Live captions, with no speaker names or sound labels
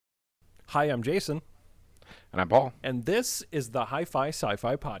Hi, I'm Jason. And I'm Paul. And this is the Hi-Fi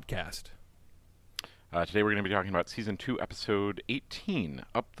Sci-Fi Podcast. Today we're going to be talking about Season 2, Episode 18,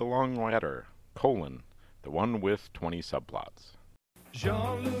 Up the Long Ladder, the one with 20 subplots.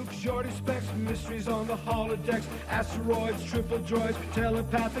 Jean-Luc, Jordy specs, mysteries on the holodecks, asteroids, triple droids,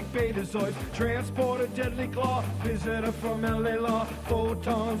 telepathic betazoids, transporter, deadly claw, visitor from LA Law,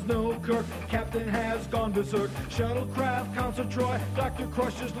 photons, no Kirk, captain has gone berserk, shuttlecraft, Council Troy, Dr.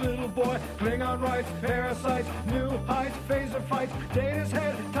 Crusher's little boy, Klingon rights, parasites, new heights, phaser fights, Data's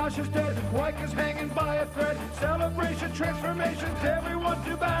head, Tasha's dead, Riker's hanging by a thread, celebration, transformations, everyone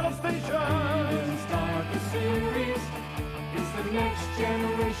to battle station. Start the series. It's the next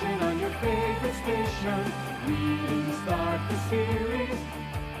generation on your favorite station. We didn't start the series,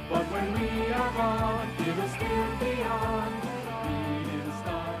 but when we are gone, it'll still be on. We didn't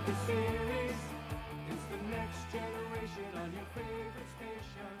start the series. It's the next generation on your favorite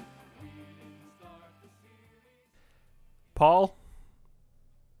station. We didn't start the series. Paul,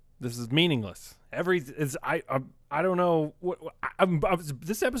 this is meaningless. I don't know what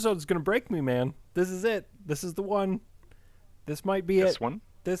this episode is going to break me, man. This is it. This is the one. This might be This it. one?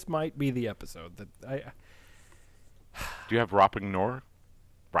 This might be the episode that I. Do you have Roppingnor?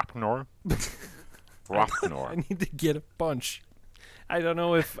 Roppingnor? I need to get a bunch. I don't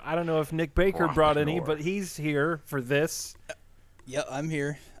know if Nick Baker brought any, Roppingnor. but he's here for this. Yeah, I'm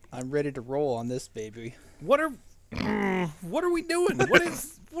here. I'm ready to roll on this baby. What are we doing? What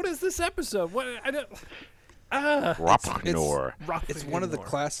is this episode? What I don't. Roppingnor. It's one of the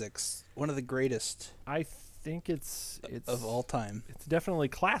classics, one of the greatest I think it's of all time. It's definitely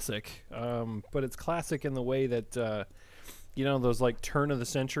classic, but it's classic in the way that those like turn of the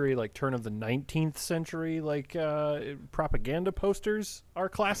 19th century propaganda posters are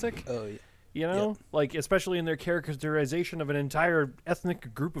classic. Oh, yeah. Yep. Like especially in their characterization of an entire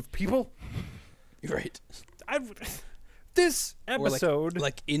ethnic group of people. You're right. This episode, or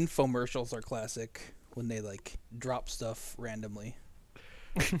like infomercials are classic when they like drop stuff randomly.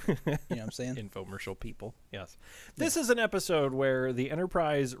 You know what I'm saying? Infomercial people, yes. This is an episode where the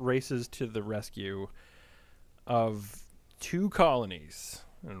Enterprise races to the rescue of two colonies,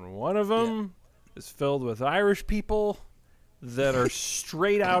 and one of them is filled with Irish people that are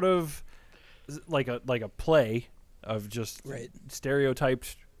straight out of like a play of just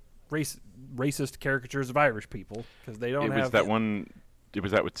stereotyped racist caricatures of Irish people because they don't have. It was that one. It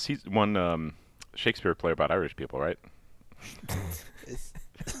was that one Shakespeare play about Irish people, right?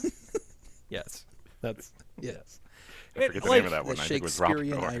 Yes, that's yes. I forget the name of that one. The I think it was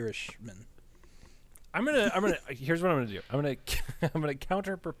Shakespearean Roppingnor. Irishman. I'm gonna. Here's what I'm gonna do. I'm gonna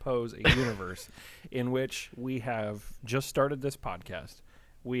counter propose a universe in which we have just started this podcast.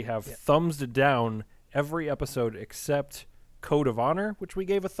 We have thumbsed down every episode except Code of Honor, which we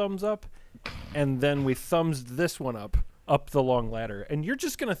gave a thumbs up, and then we thumbsed this one up the long ladder. And you're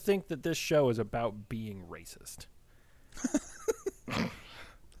just gonna think that this show is about being racist.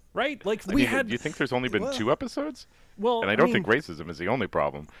 Right? Like Do you think there's only been 2 episodes? Well, and I don't think racism is the only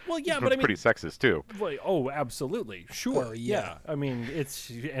problem. Well, yeah, It's but I mean, pretty sexist too. Well, oh, absolutely, sure, Oh, yeah. I mean,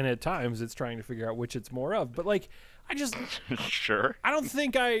 and at times it's trying to figure out which it's more of. But like, Sure. I don't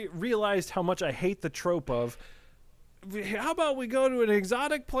think I realized how much I hate the trope of. How about we go to an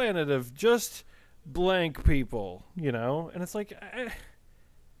exotic planet of just blank people, And it's like,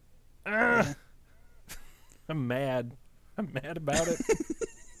 I'm mad. I'm mad about it.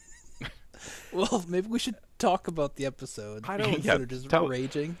 Well, maybe we should talk about the episode. I don't- instead of just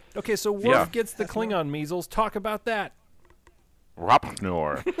raging. Okay, so Worf gets the Klingon measles. Talk about that.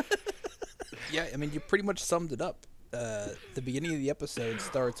 Roppingnor. Yeah, I mean, you pretty much summed it up. The beginning of the episode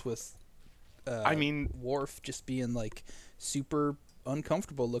starts with Worf just being like super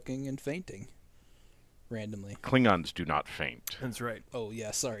uncomfortable looking and fainting randomly. Klingons do not faint. That's right. Oh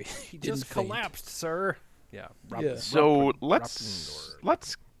yeah, sorry. He Just didn't faint. collapsed, sir. Yeah. So let's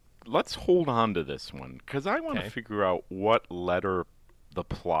hold on to this one because I want to figure out what letter the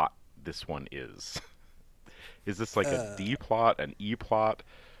plot this one is. Is this like a D plot, an E plot?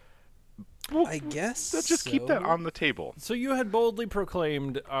 Well, I guess. Let's just keep that on the table. So you had boldly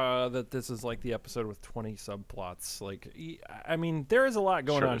proclaimed that this is like the episode with 20 subplots. Like, I mean, there is a lot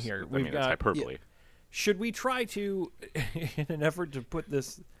going on here. It's hyperbole. Should we try to, in an effort to put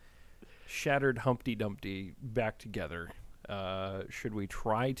this shattered Humpty Dumpty back together, should we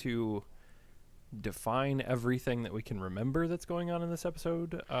try to define everything that we can remember that's going on in this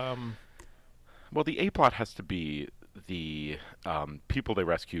episode? Well, the A plot has to be the people they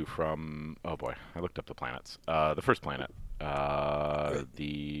rescue from. Oh boy, I looked up the planets. The first planet,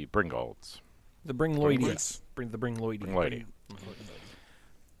 the Bringolds. The Bringloidians. The Bringloidians.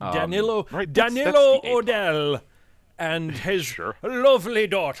 Danilo that's the A-plot. Odell and his Sure. lovely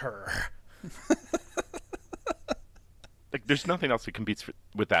daughter. Like, there's nothing else that competes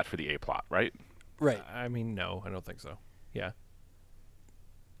with that for the A plot, right? Right. I mean, no, I don't think so. Yeah.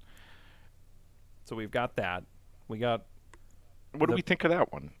 So we've got that. We got. What do we think of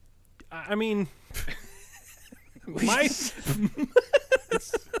that one? I mean, it's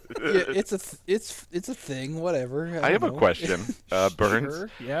a thing. Whatever. I have a question, Burns. sure,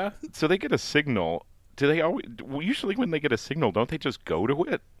 yeah. So they get a signal. Do they always? Usually, when they get a signal, don't they just go to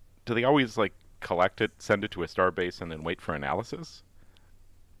it? Do they always like collect it, send it to a starbase, and then wait for analysis?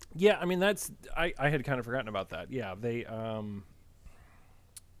 Yeah, I mean that's I had kind of forgotten about that. Yeah, they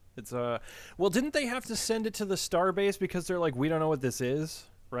it's well, didn't they have to send it to the starbase because they're like, we don't know what this is,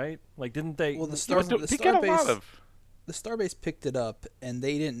 right? Like, didn't they? Well, the They get a lot of. the starbase picked it up, and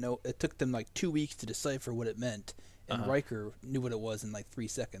they didn't know. It took them like 2 weeks to decipher what it meant, and Riker knew what it was in like 3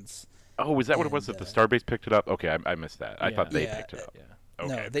 seconds. Oh, is that what it was? That the starbase picked it up? Okay, I missed that. I thought they picked it up. Yeah.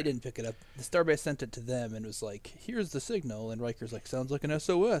 Okay. No, they didn't pick it up. The starbase sent it to them and was like, "Here's the signal." And Riker's like, "Sounds like an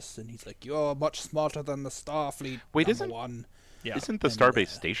SOS." And he's like, "You're much smarter than the Starfleet." Wait, #1. Yeah. Isn't the starbase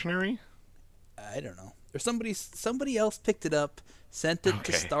stationary? I don't know. Or somebody else picked it up, sent it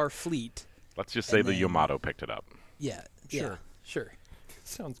to Starfleet. Let's just say And the then- Yamato picked it up. Yeah, sure.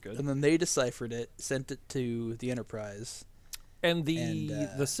 Sounds good. And then they deciphered it, sent it to the Enterprise. And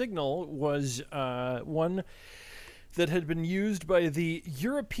the signal was one that had been used by the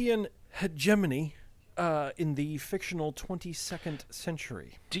European hegemony in the fictional 22nd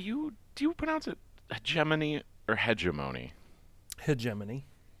century. Do you pronounce it hegemony or hegemony? Hegemony.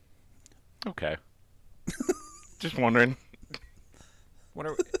 Okay. Just wondering.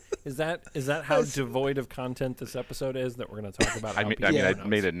 Is that how devoid of content this episode is that we're going to talk about? I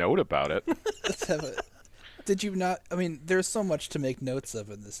made a note about it. Let's have it. Did you not? I mean, there's so much to make notes of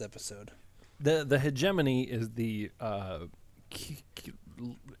in this episode. The hegemony is the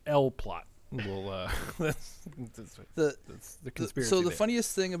L plot. Well, that's the conspiracy. So the there.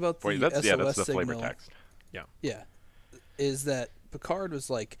 funniest thing about the that's SOS the signal, flavor text. yeah, is that Picard was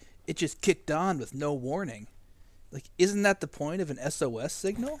like, it just kicked on with no warning. Like, isn't that the point of an SOS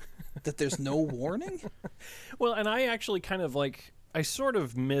signal? That there's no warning? Well, and I actually kind of I sort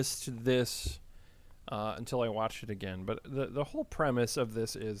of missed this until I watched it again. But the whole premise of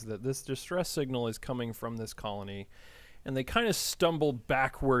this is that this distress signal is coming from this colony, and they kind of stumble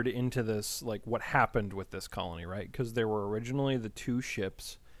backward into this, like what happened with this colony, right? Because there were originally the 2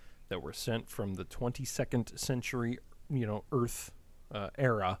 ships that were sent from the 22nd century, Earth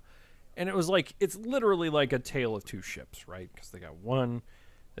era. And it was like, it's literally like a tale of 2 ships, right? Because they got one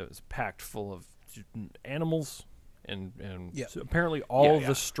that was packed full of animals and so apparently all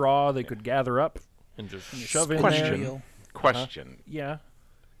the straw they could gather up and just shove in there. Question. Yeah.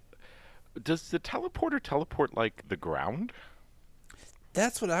 Does the teleporter teleport like the ground?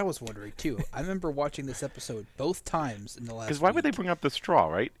 That's what I was wondering too. I remember watching this episode both times in the last. Because why would they bring up the straw,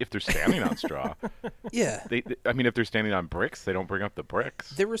 right? If they're standing on straw. Yeah. I mean, if they're standing on bricks, they don't bring up the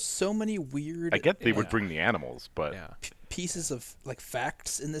bricks. There were so many weird. I get they would bring the animals, but pieces of like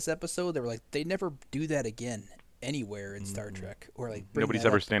facts in this episode. They were like, they never do that again anywhere in Star Trek, or like nobody's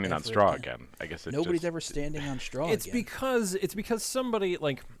ever standing on straw again. I guess nobody's ever standing on straw. It's again. because somebody,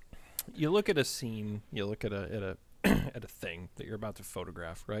 like, you look at a scene, you look at a at a thing that you're about to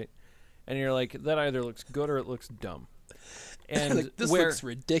photograph, right? And you're like, that either looks good or it looks dumb. And like, this looks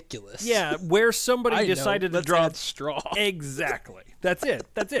ridiculous. Yeah, where somebody decided to draw straw. Exactly. That's it.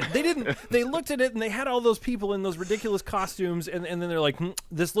 They looked at it and they had all those people in those ridiculous costumes, and then they're like,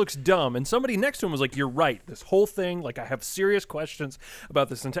 this looks dumb. And somebody next to him was like, you're right. This whole thing, like, I have serious questions about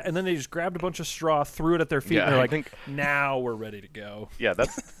this. And then they just grabbed a bunch of straw, threw it at their feet, and they're like, now we're ready to go. Yeah,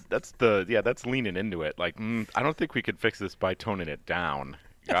 that's leaning into it. Like, I don't think we could fix this by toning it down.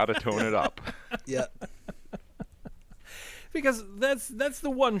 Gotta tone it up. Yeah. Because that's the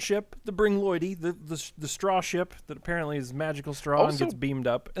one ship, the Bring Lloydie, the straw ship that apparently is magical straw and gets beamed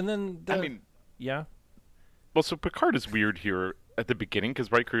up, and then Well, so Picard is weird here at the beginning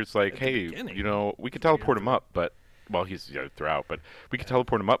because Riker's like, hey, we could teleport him up, but he's throughout, but we could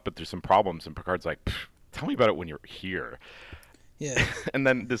teleport him up, but there's some problems, and Picard's like, tell me about it when you're here. Yeah. And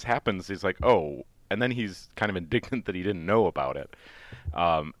then this happens. He's like, oh. And then he's kind of indignant that he didn't know about it,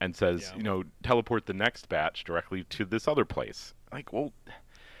 and says, teleport the next batch directly to this other place. Like, well,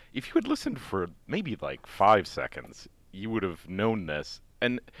 if you had listened for maybe like 5 seconds, you would have known this.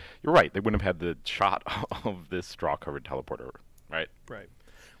 And you're right, they wouldn't have had the shot of this straw-covered teleporter, right? Right.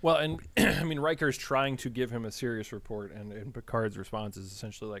 Well, and I mean, Riker's trying to give him a serious report, and Picard's response is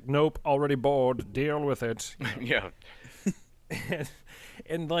essentially like, nope, already bored, deal with it. Yeah.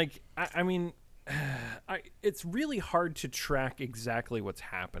 and like I mean, it's really hard to track exactly what's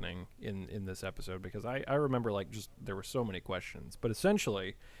happening in this episode because I remember like just there were so many questions, but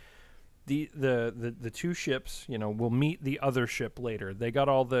essentially the two ships, you know, will meet the other ship later. They got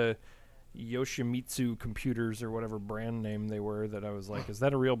all the Yoshimitsu computers or whatever brand name they were that I was like, is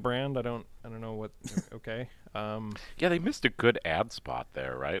that a real brand? I don't know what. Okay. Yeah, they missed a good ad spot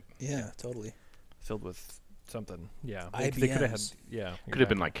there, right? Yeah, totally. Filled with something. Yeah. IBMs. They could have had. Yeah. Exactly. Could have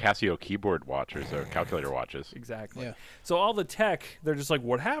been like Casio keyboard watches or calculator watches. Exactly. Yeah. So all the tech, they're just like,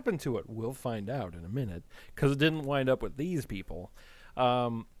 what happened to it? We'll find out in a minute because it didn't wind up with these people.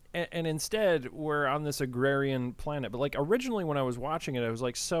 And instead, we're on this agrarian planet. But like originally, when I was watching it, I was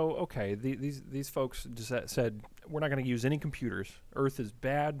like, "So okay, these folks just said we're not going to use any computers. Earth is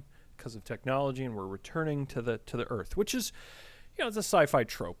bad because of technology, and we're returning to the Earth," which is, you know, it's a sci-fi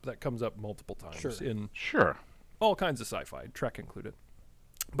trope that comes up multiple times in all kinds of sci-fi, Trek included.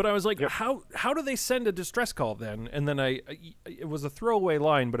 But I was like, how do they send a distress call then? And then it was a throwaway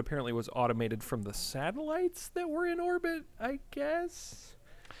line, but apparently it was automated from the satellites that were in orbit, I guess.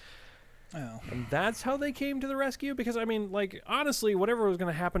 Oh. And that's how they came to the rescue? Because, I mean, like, honestly, whatever was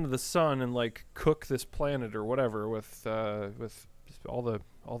going to happen to the sun and, like, cook this planet or whatever with all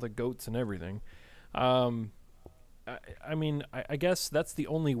the goats and everything, I mean, I guess that's the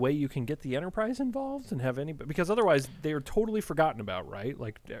only way you can get the Enterprise involved and have any... Because otherwise, they are totally forgotten about, right?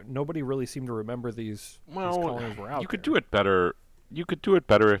 Like, nobody really seemed to remember these colonies were out you could do it better. You could do it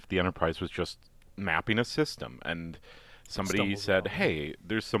better if the Enterprise was just mapping a system and... Somebody said, hey,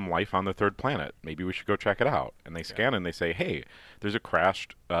 there's some life on the third planet. Maybe we should go check it out. And they scan and they say, hey, there's a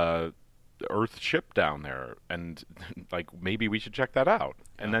crashed Earth ship down there. And, like, maybe we should check that out.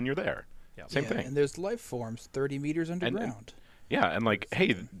 Yeah. And then you're there. Yeah. Same thing. And there's life forms 30 meters underground. And like,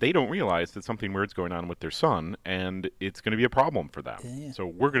 hey, they don't realize that something weird's going on with their sun, and it's going to be a problem for them. Yeah. So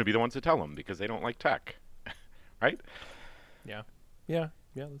we're going to be the ones to tell them because they don't like tech. Right? Yeah. Yeah,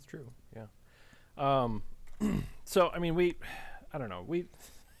 that's true. Yeah. So, I mean, I don't know. I'm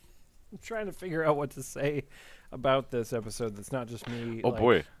trying to figure out what to say about this episode that's not just me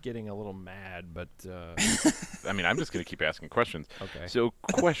getting a little mad, but... I mean, I'm just going to keep asking questions. Okay. So,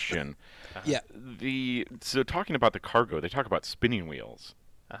 question. Yeah. So, talking about the cargo, they talk about spinning wheels.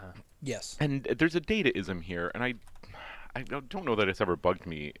 Yes. And there's a dataism here, and I don't know that it's ever bugged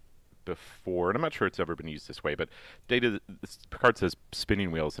me before, and I'm not sure it's ever been used this way, but Picard says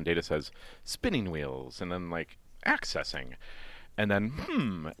spinning wheels, and Data says spinning wheels, and then, like, accessing, and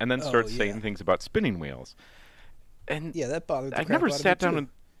then and then starts saying things about spinning wheels. And that bothered the I never sat down and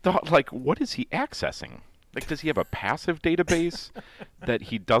thought, like, what is he accessing? Like, does he have a passive database that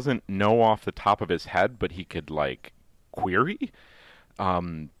he doesn't know off the top of his head, but he could, like, query?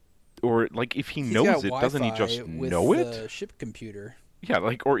 Or, like, if he knows it, doesn't he just know it? The ship computer. Yeah,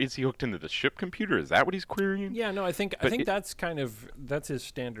 like, or is he hooked into the ship computer? Is that what he's querying? Yeah, no, I think that's that's his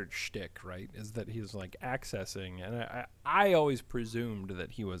standard shtick, right? Is that he's like accessing, and I always presumed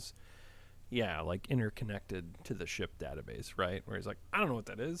that he was, like interconnected to the ship database, right? Where he's like, I don't know what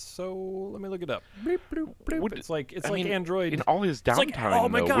that is, so let me look it up. Bloop, bloop, bloop. It's like Android in all his downtime. Like, oh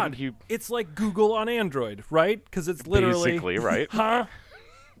my god, it's like Google on Android, right? Because it's literally basically right. Huh?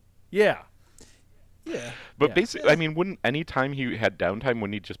 Yeah. Yeah. But basically, I mean, wouldn't any time he had downtime,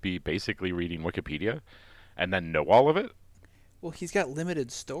 wouldn't he just be basically reading Wikipedia and then know all of it? Well, he's got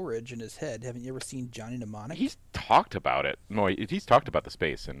limited storage in his head. Haven't you ever seen Johnny Mnemonic? He's talked about it. No, he's talked about the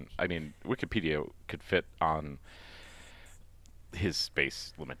space, and I mean, Wikipedia could fit on his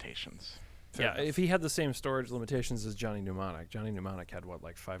space limitations. Yeah, if he had the same storage limitations as Johnny Mnemonic had what,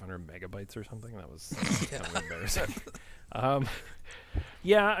 like 500 megabytes or something? That was kind of embarrassing.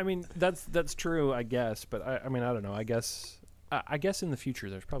 Yeah, I mean that's true, I guess. But I mean, I don't know. I guess in the future,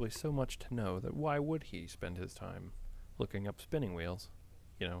 there's probably so much to know that why would he spend his time looking up spinning wheels?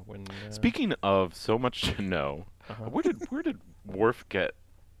 You know, when speaking of so much to know, where did Worf get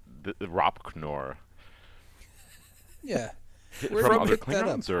the Ropknor? Yeah. From other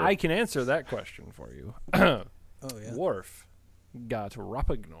Klingons, or? I can answer that question for you. Worf got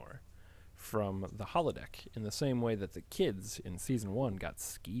Ropagnor from the holodeck in the same way that the kids in season 1 got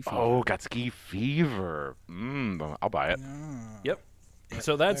ski fever. Oh, got ski fever. I'll buy it. Yep.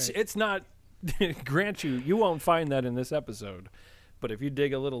 So that's it's not. Grant you won't find that in this episode. But if you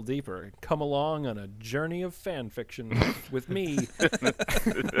dig a little deeper, come along on a journey of fan fiction with me.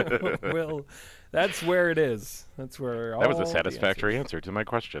 Well, that's where it is. That's where that was a satisfactory answer to my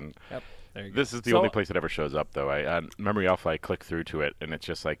question. Yep. There you go. This is the only place it ever shows up, though. Memory Alpha, I click through to it, and it's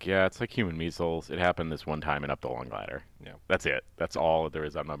just like, it's like human measles. It happened this one time and up the long ladder. Yeah. That's it. That's all there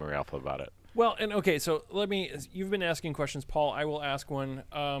is on Memory Alpha about it. Well, and okay, so you've been asking questions, Paul. I will ask one.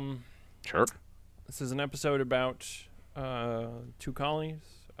 Sure. This is an episode about 2 colonies.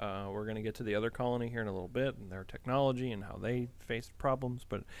 We're going to get to the other colony here in a little bit and their technology and how they faced problems.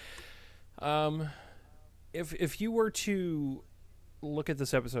 But if you were to look at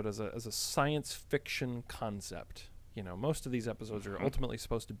this episode as a science fiction concept, most of these episodes are ultimately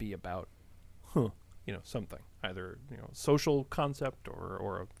supposed to be about, something, either social concept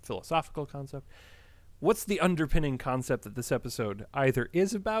or a philosophical concept. What's the underpinning concept that this episode either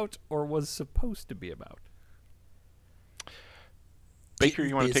is about or was supposed to be about? Baker,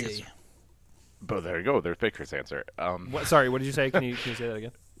 you want to take us? But there you go. There's Baker's answer. Sorry, what did you say? Can you say that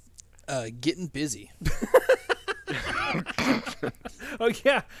again? Getting busy. Oh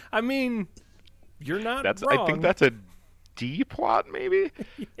yeah, I mean, you're not wrong. I think that's a D plot, maybe.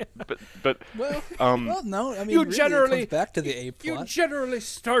 Yeah. But well, no. I mean, you really, generally it comes back to the A plot. You generally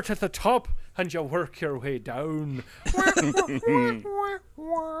start at the top and you work your way down.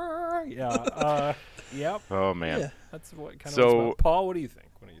 Yeah. Yep. Oh man. Yeah. That's what kind of. About. Paul, what do you think?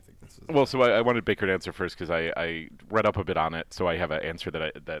 What do you think this is? Well, so I wanted Baker to answer first because I read up a bit on it, so I have an answer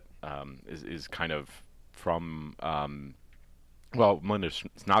that is kind of from Melinda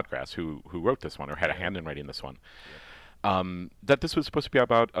Snodgrass, who wrote this one or had a hand in writing this one. That this was supposed to be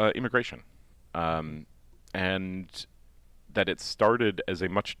about immigration, and that it started as a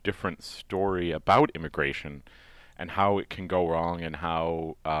much different story about immigration and how it can go wrong and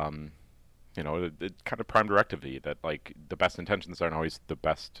how it kind of prime directive that like the best intentions aren't always the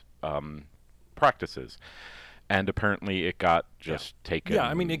best practices, and apparently it got just taken. Yeah,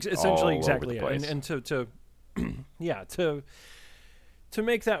 I mean essentially exactly. And to to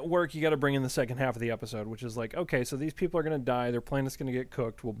make that work, you got to bring in the second half of the episode, which is like, okay, so these people are going to die. Their planet's going to get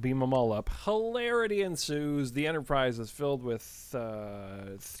cooked. We'll beam them all up. Hilarity ensues. The Enterprise is filled with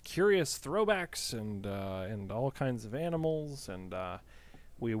curious throwbacks and all kinds of animals. And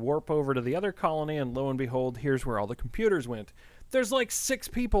we warp over to the other colony, and lo and behold, here's where all the computers went. There's like 6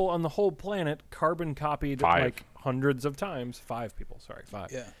 people on the whole planet, carbon copied 5. like hundreds of times. 5 people, sorry,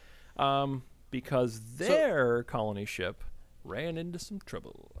 5. Yeah. Because their colony ship ran into some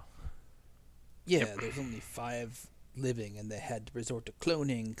trouble. Yeah, there's only 5 living, and they had to resort to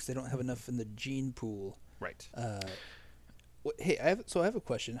cloning because they don't have enough in the gene pool. Right. Hey, I have a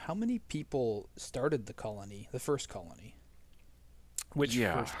question. How many people started the first colony? Which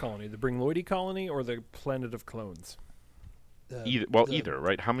first colony? The Bringloidy colony or the Planet of Clones? Either,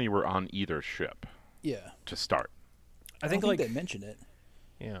 right? How many were on either ship? Yeah. To start. I think they mentioned it.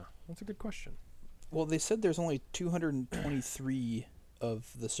 Yeah, that's a good question. Well, they said there's only 223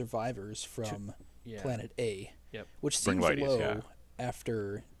 of the survivors from Planet A, which seems low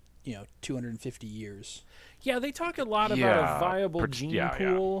after 250 years. Yeah, they talk a lot about a viable gene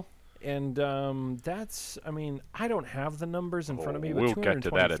pool, and that's. I mean, I don't have the numbers in front of me, but we'll get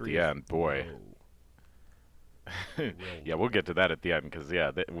to that at the end, boy. Yeah, we'll get to that at the end because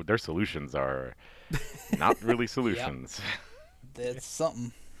their solutions are not really solutions. That's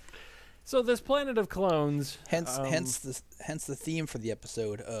something. So this Planet of Clones, hence the theme for the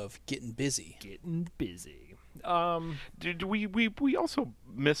episode of getting busy. Getting busy. We also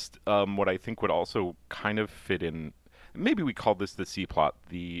missed what I think would also kind of fit in. Maybe we call this the C plot.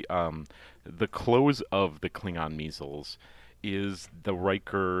 The close of the Klingon measles is the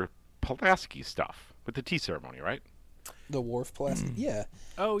Riker Pulaski stuff with the tea ceremony, right? The Worf Pulaski, yeah.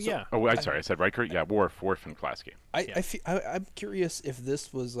 Oh, yeah. Oh, I'm sorry, I said Riker. Yeah, Worf and Pulaski. I'm curious if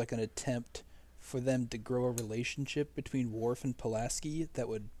this was like an attempt for them to grow a relationship between Worf and Pulaski that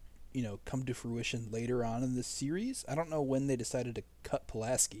would, come to fruition later on in this series. I don't know when they decided to cut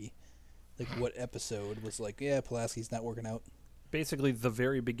Pulaski. Like, what episode was like, yeah, Pulaski's not working out. Basically, the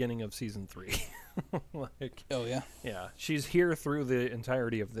very beginning of season 3. Oh yeah. Yeah, she's here through the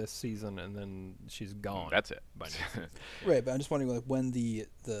entirety of this season, and then she's gone. That's it. Right, but I'm just wondering, like, when the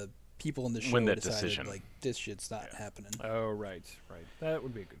people in the show decided, decision. like, this shit's not happening. Oh, right. That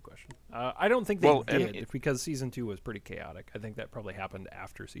would be a good question. I don't think they did, because season 2 was pretty chaotic. I think that probably happened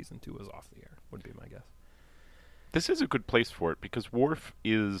after season 2 was off the air, would be my guess. This is a good place for it, because Worf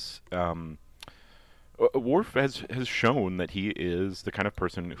is... Worf has shown that he is the kind of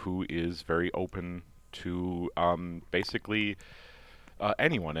person who is very open to basically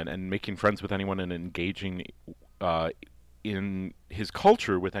anyone and making friends with anyone and engaging in his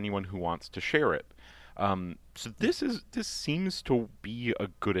culture with anyone who wants to share it. So this seems to be a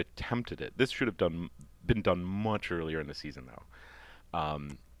good attempt at it. This should have been done much earlier in the season, though.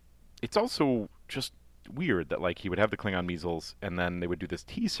 It's also just weird that like he would have the Klingon measles and then they would do this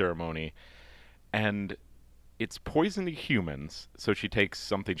tea ceremony. And it's poison to humans, so she takes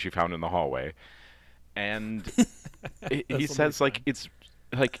something she found in the hallway, and he says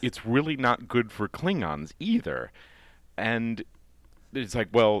it's really not good for Klingons either, and it's like,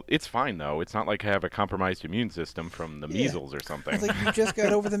 well, it's fine though. It's not like I have a compromised immune system from the measles or something. It's like, you just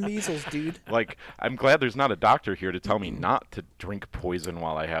got over the measles, dude. Like, I'm glad there's not a doctor here to tell me not to drink poison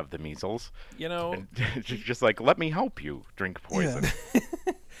while I have the measles. You know, and just like, let me help you drink poison. Yeah.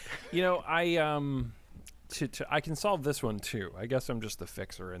 You know, I can solve this one too. I guess I'm just the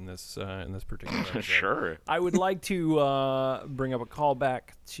fixer in this particular episode. Sure. I would like to bring up a callback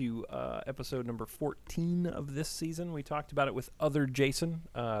to episode number 14 of this season. We talked about it with other Jason,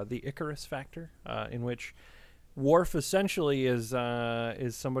 the Icarus factor, in which Worf essentially is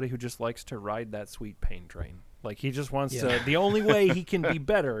somebody who just likes to ride that sweet pain train. Like, he just wants to. The only way he can be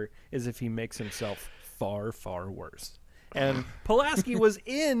better is if he makes himself far, far worse. And Pulaski was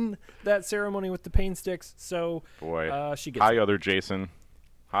in that ceremony with the pain sticks, so she gets Hi, it. Other Jason.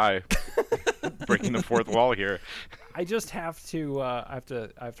 Hi. Breaking the fourth wall here. I just have to I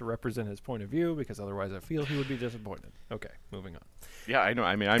have to represent his point of view, because otherwise I feel he would be disappointed. Okay, moving on. Yeah, I know.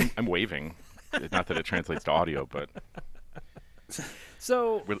 I mean, I'm waving. Not that it translates to audio, but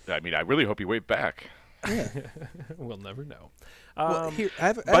So I mean, I really hope you wave back. Yeah. we'll never know. Well, here I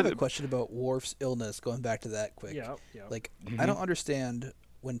have a question about Worf's illness. Going back to that quick. Yeah. Like, I don't understand,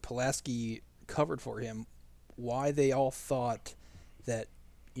 when Pulaski covered for him, why they all thought that,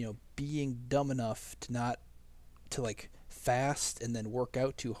 being dumb enough to like fast and then work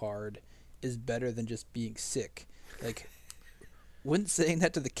out too hard is better than just being sick. Like, wouldn't saying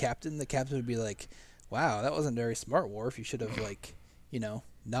that to the captain would be like, "Wow, that wasn't very smart, Worf. You should have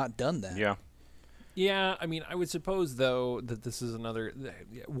not done that." Yeah. Yeah, I mean, I would suppose, though, that this is another...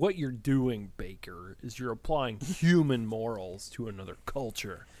 What you're doing, Baker, is you're applying human morals to another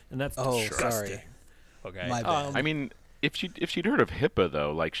culture, and that's disgusting. Sorry. Okay. My bad. I mean, if she'd heard of HIPAA,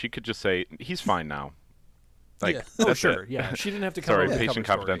 though, like, she could just say, he's fine now. Like, Yeah. Oh, that's sure, it. yeah. She didn't have to come Sorry, up with a patient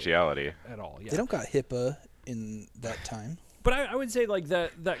cover story confidentiality. at all, yeah. They don't got HIPAA in that time. But I would say, like,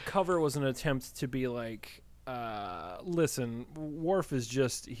 that cover was an attempt to be like... listen, Worf is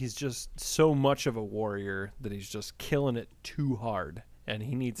he's just so much of a warrior that he's just killing it too hard, and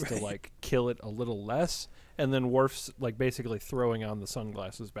he needs to like kill it a little less. And then Worf's like basically throwing on the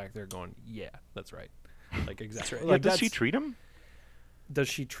sunglasses back there, going, "Yeah, that's right." Like, exactly. Yeah, Like, does she treat him? Does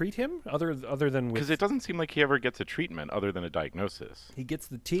she treat him other than with? Because it doesn't seem like he ever gets a treatment other than a diagnosis. He gets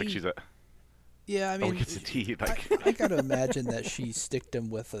the tea. Like she's a. Yeah, I mean, he gets a tea. Like I gotta imagine that she sticked him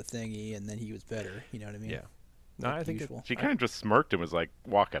with a thingy, and then he was better. You know what I mean? Yeah. No, I think she kind of just smirked and was like,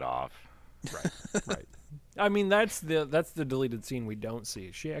 "Walk it off." Right. I mean, that's the deleted scene we don't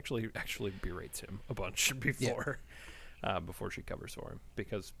see. She actually berates him a bunch before she covers for him,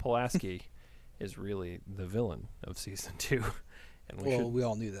 because Pulaski is really the villain of season 2, and we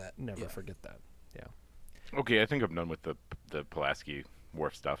all knew that. Never forget that. Yeah. Okay, I think I'm done with the Pulaski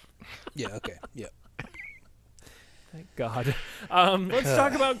Worf stuff. Yeah. Okay. Yeah. Thank God. Let's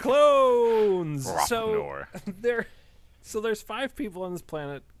talk about clones. Rothnor. There's 5 people on this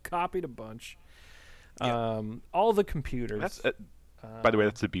planet, copied a bunch. Yeah. All the computers. That's by the way,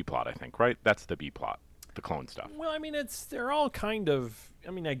 that's the B plot, I think, right? That's the B plot, the clone stuff. Well, I mean, they're all kind of.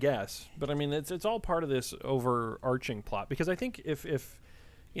 I mean, I guess, but I mean, it's all part of this overarching plot, because I think if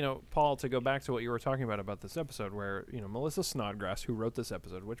Paul, to go back to what you were talking about this episode, where, Melissa Snodgrass, who wrote this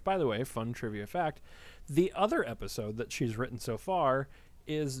episode, which, by the way, fun trivia fact, the other episode that she's written so far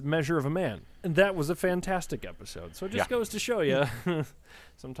is Measure of a Man, and that was a fantastic episode. So it just goes to show you,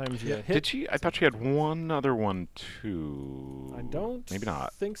 sometimes you hit. Did she? I thought she had one other one, too. I don't Maybe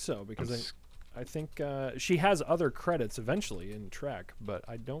not. think so, because I think she has other credits eventually in Trek, but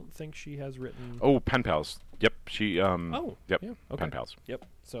I don't think she has written... Oh, Pen Pals. Yep, she... Yep, yeah, okay. Pen Pals. Yep,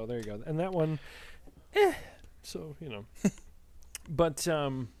 so there you go. And that one, so, But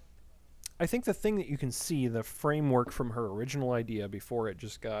I think the thing that you can see, the framework from her original idea before it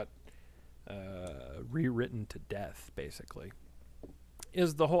just got rewritten to death, basically,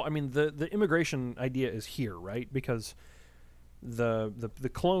 is the whole... I mean, the immigration idea is here, right? Because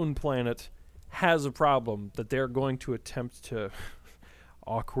the clone planet has a problem that they're going to attempt to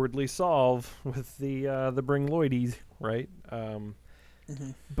awkwardly solve with the Bringloides, right?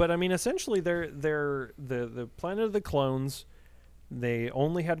 But I mean, essentially, they're the planet of the clones. They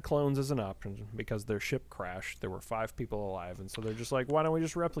only had clones as an option because their ship crashed. There were 5 people alive, and so they're just like, why don't we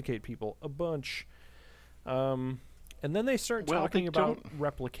just replicate people a bunch? And then they start talking about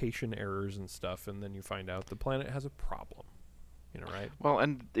replication errors and stuff, and then you find out the planet has a problem. Right? Well,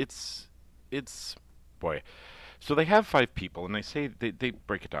 and it's boy. So they have 5 people, and they say they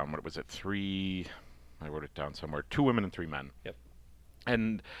break it down. What was it? 3 I wrote it down somewhere. 2 women and 3 men. Yep.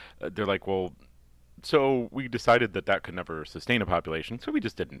 And they're like, well, so we decided that could never sustain a population, so we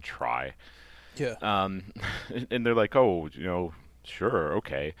just didn't try. Yeah. And they're like, oh, sure,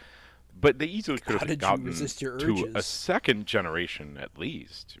 okay. But they easily could have gotten to a second generation at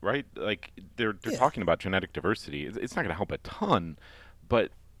least, right? Like, they're talking about genetic diversity. It's not going to help a ton,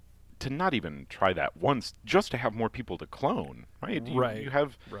 but to not even try that once, just to have more people to clone, right? You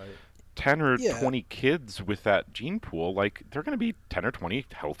have 10 or 20 kids with that gene pool, like, they're going to be 10 or 20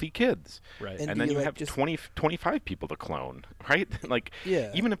 healthy kids. Right. And then you have 25 people to clone, right? Like,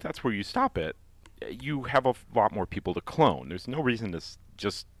 even if that's where you stop it, you have a lot more people to clone. There's no reason to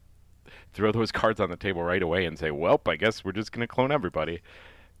just throw those cards on the table right away and say, well, I guess we're just going to clone everybody.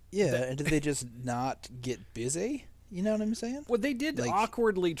 Yeah, and did they just not get busy? You know what I'm saying? Well, they did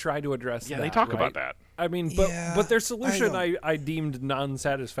awkwardly try to address that. Yeah, they talk about that. I mean, but their solution I deemed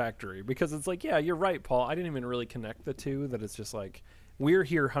non-satisfactory, because it's like, yeah, you're right, Paul. I didn't even really connect the two, that it's just like, we're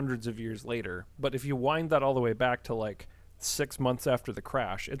here hundreds of years later. But if you wind that all the way back to like 6 months after the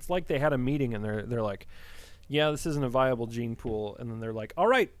crash, it's like they had a meeting and they're like, yeah, this isn't a viable gene pool. And then they're like, all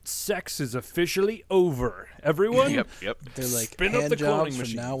right, sex is officially over. Everyone? Yep. They're like, spin up the cloning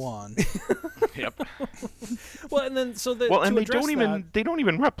from now on. Yep. Well, and then and they don't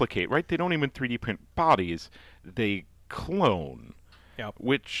even replicate, right? They don't even 3D print bodies. They clone. Yep.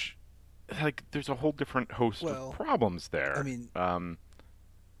 Which, like, there's a whole different host of problems there. I mean,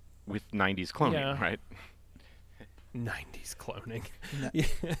 with 90s cloning, right? 90s cloning.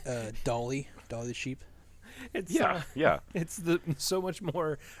 Dolly the sheep. It's yeah. It's the so much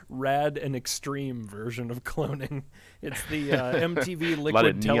more rad and extreme version of cloning. It's the MTV liquid a lot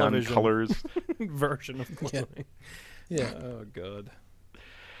of television neon colors version of cloning. Yeah. Oh god.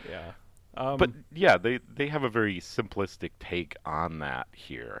 Yeah. But yeah, they have a very simplistic take on that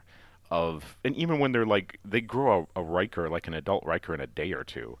here. And even when they're like, they grow a Riker, like an adult Riker, in a day or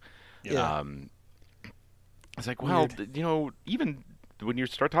two. Yeah. It's like, well, even when you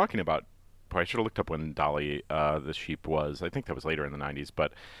start talking about, I should have looked up when Dolly the sheep was. I think that was later in the 90s.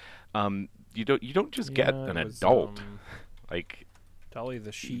 But you don't just get an adult. Like, Dolly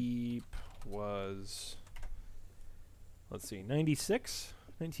the sheep was, let's see,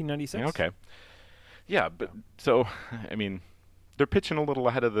 1996. Okay. Yeah, but so I mean, they're pitching a little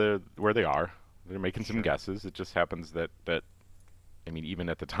ahead of where they are. They're making some guesses. It just happens that I mean, even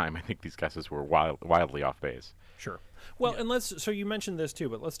at the time, I think these guesses were wildly off base. Sure. Well, and so you mentioned this too,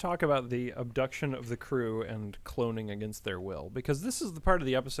 but let's talk about the abduction of the crew and cloning against their will, because this is the part of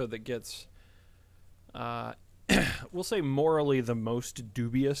the episode that gets, we'll say, morally the most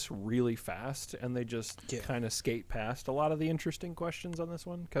dubious really fast, and they just kind of skate past a lot of the interesting questions on this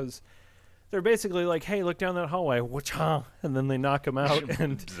one, because they're basically like, hey, look down that hallway, and then they knock them out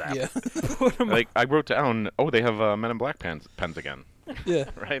and put them like, I wrote down, they have Men in Black pens again. Yeah.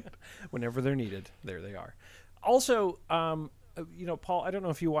 Right? Whenever they're needed, there they are. Also, Paul, I don't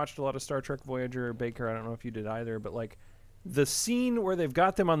know if you watched a lot of Star Trek Voyager or Baker. I don't know if you did either, but like the scene where they've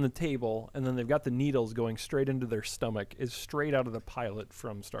got them on the table and then they've got the needles going straight into their stomach is straight out of the pilot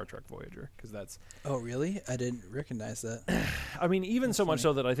from Star Trek Voyager, because that's. Oh, really? I didn't recognize that. I mean, even that's so funny. Much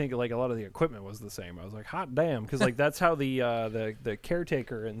so that I think like a lot of the equipment was the same. I was like, hot damn, because like that's how the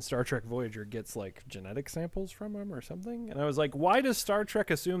caretaker in Star Trek Voyager gets like genetic samples from him or something. And I was like, why does Star Trek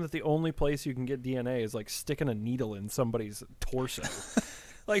assume that the only place you can get DNA is like sticking a needle in somebody's torso?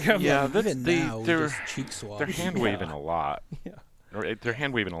 Like, they're cheek swab. They're hand waving a lot. Yeah, or they're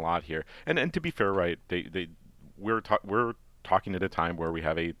hand waving a lot here. And to be fair, right? We're talking at a time where we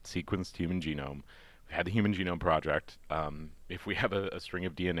have a sequenced human genome. We had the Human Genome Project. If we have a string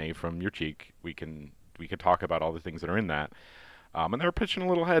of DNA from your cheek, we can talk about all the things that are in that. And they're pitching a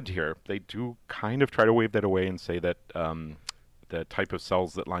little ahead here. They do kind of try to wave that away and say that the type of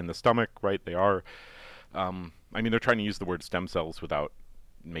cells that line the stomach, right? They are. I mean, they're trying to use the word stem cells without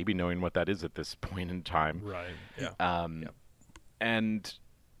maybe knowing what that is at this point in time. Right. Yeah. And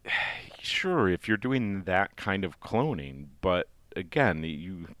sure, if you're doing that kind of cloning, but again,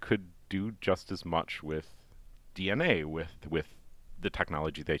 you could do just as much with DNA with the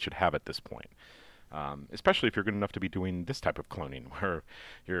technology they should have at this point. Especially if you're good enough to be doing this type of cloning, where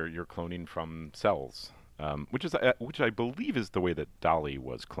you're cloning from cells, which I believe is the way that Dolly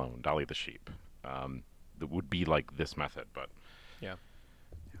was cloned, Dolly the sheep. That would be like this method, but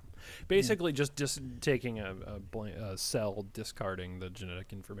basically just taking a cell, discarding the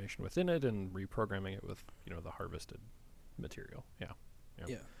genetic information within it, and reprogramming it with the harvested material.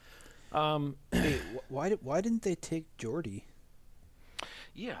 Yeah. Hey, why didn't they take Geordi?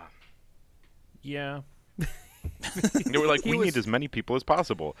 Yeah. Yeah. They were like, we need as many people as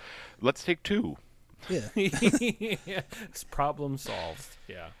possible. Let's take 2. Yeah. It's problem solved.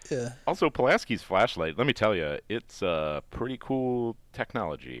 Yeah. Yeah. Also, Pulaski's flashlight, let me tell you, it's pretty cool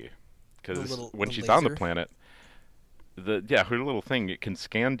technology. Because when she's on the planet, her little thing, it can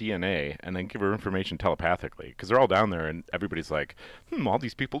scan DNA and then give her information telepathically. Because they're all down there, and everybody's like, all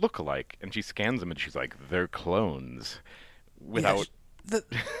these people look alike. And she scans them, and she's like, they're clones. Without... Yeah,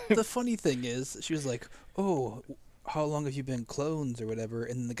 the funny thing is, she was like, oh... how long have you been clones or whatever?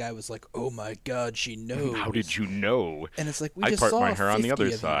 And the guy was like, oh my god, she knows. How did you know? And it's like, I part my hair on the other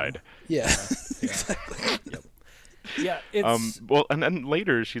side. Yeah. Exactly. Yep. Yeah, it's... well, and then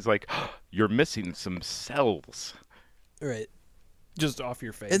later she's like, you're missing some cells. Right. Just off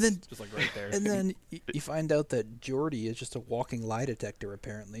your face. And then, just like right there. And then you find out that Geordi is just a walking lie detector,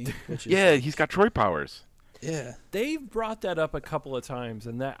 apparently. Which is yeah, he's got Troy powers. Yeah. They've brought that up a couple of times,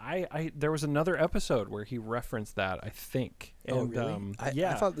 and that there was another episode where he referenced that, I think. And, really?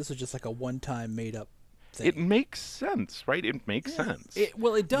 Yeah. I thought this was just like a one-time made-up thing. It makes sense, right? It makes sense. It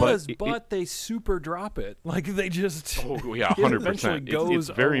does, but they super drop it. Like, they just... Oh, yeah, 100%. It's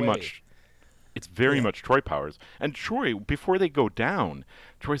very away. much... It's very much Troy powers. And Troy, before they go down,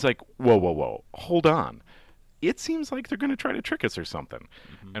 Troy's like, whoa, hold on. It seems like they're going to try to trick us or something.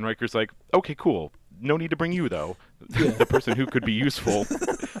 Mm-hmm. And Riker's like, okay, cool. No need to bring you, though. The person who could be useful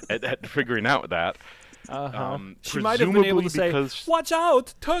at figuring out that. She might have been able to say, watch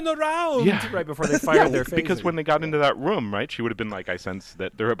out, turn around, right before they fired their phaser. Because when they got into that room, right, she would have been like, I sense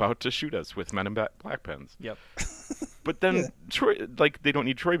that they're about to shoot us with Men in Black pens. Yep. But then Troy, like, they don't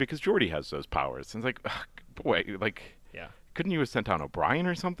need Troy because Geordi has those powers. And it's like, boy, like, couldn't you have sent on O'Brien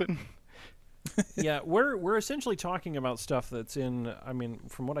or something? Yeah, we're essentially talking about stuff that's in, I mean,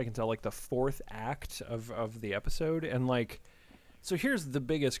 from what I can tell, like the fourth act of the episode. And like, so here's the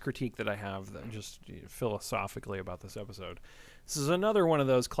biggest critique that I have just philosophically about this episode. This is another one of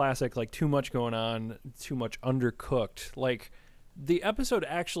those classic, like, too much going on, too much undercooked. Like, the episode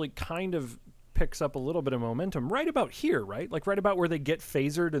actually kind of picks up a little bit of momentum right about here, right? Like right about where they get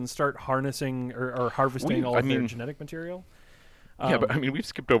phasered and start harnessing or harvesting all of their genetic material. Yeah, but I mean, we've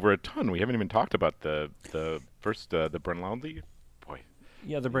skipped over a ton. We haven't even talked about the first the Brenlaundly. Boy.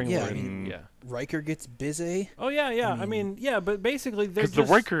 Yeah, the Brenlaundly. Riker gets busy. Oh yeah. I mean, but basically they're just... the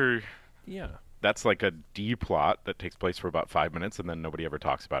Riker. Yeah. That's like a D plot that takes place for about 5 minutes, and then nobody ever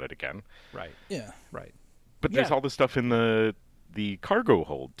talks about it again. Right. Yeah. Right. But there's all this stuff in the cargo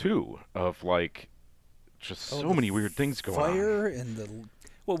hold too, of like just so many weird things going on. Fire and the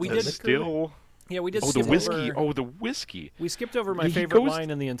we did still. Yeah, we did. The whiskey. Oh, the whiskey. We skipped over my favorite line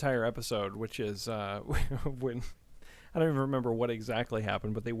in the entire episode, which is when I don't even remember what exactly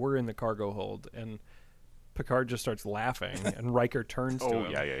happened, but they were in the cargo hold, and Picard just starts laughing, and Riker turns to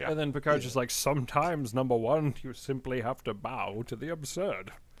him. Yeah. And then Picard's just like, sometimes, number one, you simply have to bow to the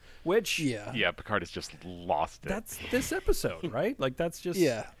absurd. Which... Yeah, Picard has just lost it. That's this episode, right? Like, that's just...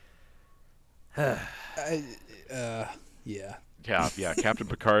 Yeah. Yeah, Captain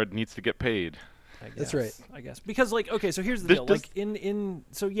Picard needs to get paid. That's right. I guess. Because, like, okay, so here's the deal. Like,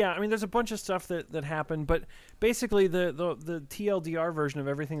 so, yeah, I mean, there's a bunch of stuff that happened, but basically the TLDR version of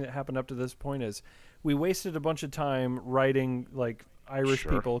everything that happened up to this point is we wasted a bunch of time writing, like, Irish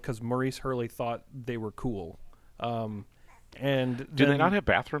people because Maurice Hurley thought they were cool. And do they not have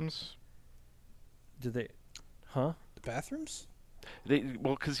bathrooms? Did they? Huh? The bathrooms?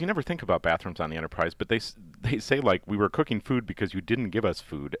 Because you never think about bathrooms on the Enterprise, but they say, like, we were cooking food because you didn't give us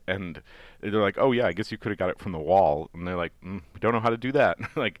food, and they're like, oh yeah, I guess you could have got it from the wall, and they're like, we don't know how to do that.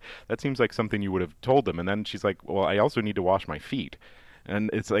 Like, that seems like something you would have told them. And then she's like, well, I also need to wash my feet, and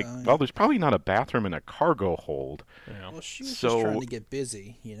it's like, well, there's probably not a bathroom in a cargo hold. Yeah. Well, she was just trying to get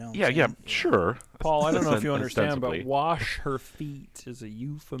busy, you know. Yeah, sure. Paul, I don't know if you understand, but wash her feet is a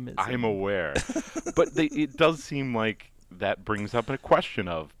euphemism. I'm aware, but it does seem like that brings up a question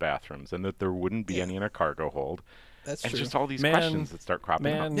of bathrooms, and that there wouldn't be any in a cargo hold. That's and true. just all these questions that start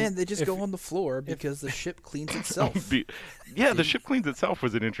cropping up. Man, they just go on the floor because the ship cleans itself. The ship cleans itself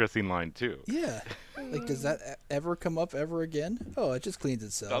was an interesting line, too. Yeah. Like, does that ever come up ever again? Oh, it just cleans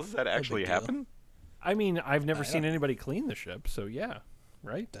itself. Does that actually happen? I mean, I've never seen anybody clean the ship, so yeah.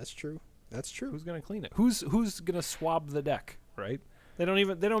 Right? That's true. Who's going to clean it? Who's going to swab the deck, right? They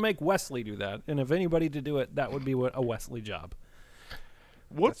don't make Wesley do that. And if anybody to do it, that would be a Wesley job.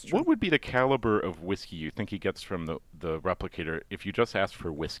 What would be the caliber of whiskey you think he gets from the replicator if you just asked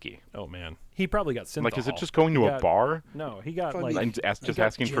for whiskey? Oh man, he probably got synthahol. Like, is it just going to a bar? No, he got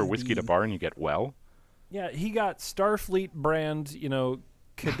asking for whiskey at a bar and you get Yeah, he got Starfleet brand,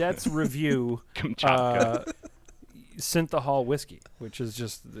 Cadets Review synthahol whiskey, which is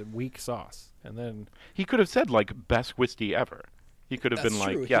just the weak sauce. And then he could have said, like, best whiskey ever. He could have been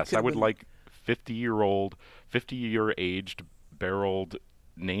like, yes, I would like 50-year-aged barreled,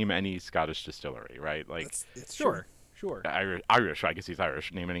 name any Scottish distillery, right? Like, it's Sure. Irish. I guess he's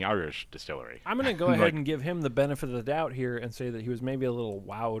Irish. Name any Irish distillery. I'm going to go ahead and give him the benefit of the doubt here and say that he was maybe a little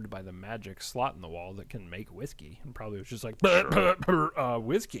wowed by the magic slot in the wall that can make whiskey, and probably was just like,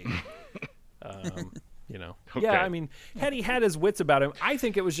 whiskey. You know. Okay. Yeah, I mean, had he had his wits about him, I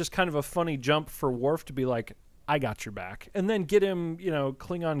think it was just kind of a funny jump for Worf to be like, I got your back, and then get him,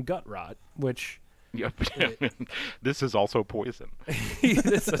 Klingon gut rot, which... Yep. This is also poison.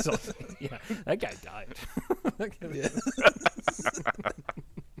 This is also, that guy died.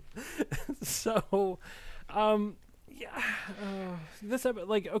 So, this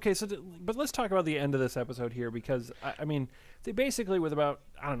but let's talk about the end of this episode here, because I mean, they basically, with about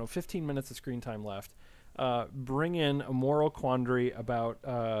 15 minutes of screen time left, bring in a moral quandary about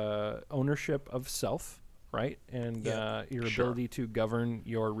ownership of self. Right, and your ability to govern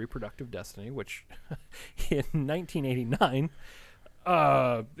your reproductive destiny, which in 1989,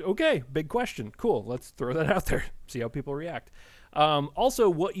 okay, big question. Cool, let's throw that out there, see how people react. Also,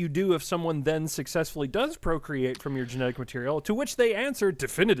 what you do if someone then successfully does procreate from your genetic material, to which they answer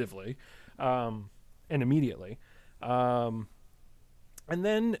definitively and immediately. And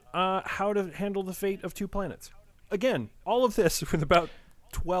then how to handle the fate of 2 planets. Again, all of this with about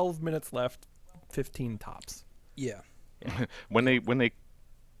 12 minutes left. 15 tops. Yeah. When they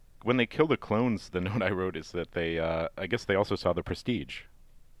kill the clones, the note I wrote is that they I guess they also saw The Prestige.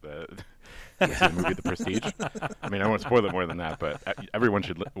 The movie The Prestige. I mean, I won't spoil it more than that, but everyone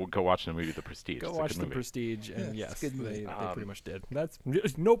should go watch the movie The Prestige. Go watch The Prestige, and yes, good movie. they pretty much did. That's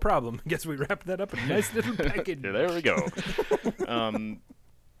no problem. I guess we wrapped that up in a nice little package. There we go.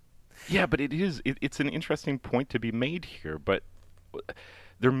 Yeah, but it's an interesting point to be made here, but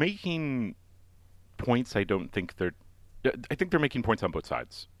they're making points. I think they're making points on both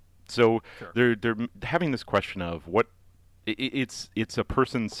sides. So they're having this question of what it's a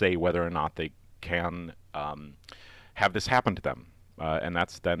person's say whether or not they can have this happen to them, and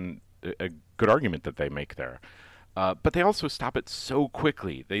that's then a good argument that they make there. But they also stop it so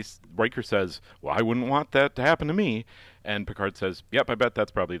quickly. Riker says, "Well, I wouldn't want that to happen to me," and Picard says, "Yep, I bet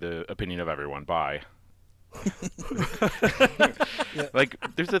that's probably the opinion of everyone. Bye." Like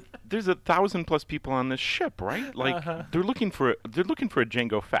there's 1,000+ people on this ship, right? Like they're looking for a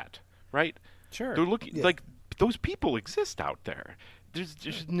Jango Fett, right? Sure. They're looking like those people exist out there.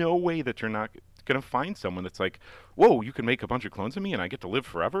 There's no way that you're not gonna find someone that's like, whoa, you can make a bunch of clones of me and I get to live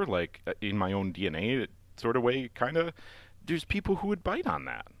forever, like in my own DNA sort of way, kind of. There's people who would bite on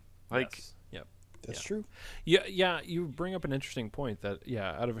that, like. Yes. Yep. That's true. Yeah, you bring up an interesting point that,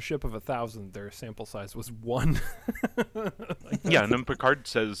 out of a ship of 1,000, their sample size was 1. Yeah, and then Picard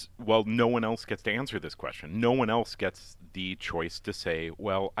says, well, no one else gets to answer this question. No one else gets the choice to say,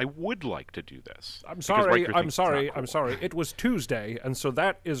 well, I would like to do this. I'm sorry. It was Tuesday, and so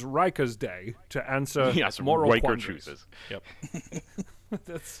that is Riker's day to answer moral Riker quandaries. chooses. Yep.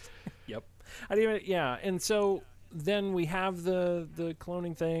 Yep. And so... Then we have the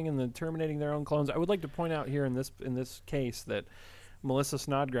cloning thing and the terminating their own clones. I would like to point out here in this case that Melissa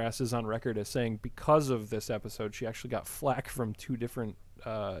Snodgrass is on record as saying because of this episode, she actually got flack from 2 different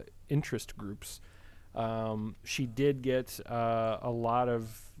interest groups. She did get a lot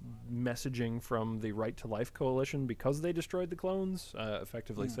of messaging from the Right to Life Coalition because they destroyed the clones,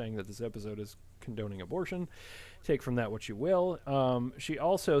 effectively saying that this episode is condoning abortion. Take from that what you will. She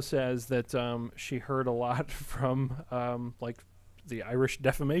also says that she heard a lot from the Irish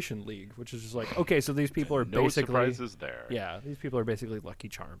Defamation League, which is just like, okay, so these people are no basically surprises there. Yeah, these people are basically Lucky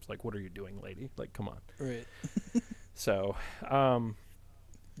Charms. Like, what are you doing, lady? Like, come on. Right. So,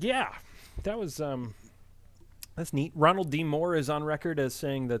 that was that's neat. Ronald D. Moore is on record as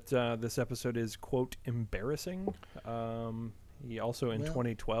saying that this episode is, quote, embarrassing. He also in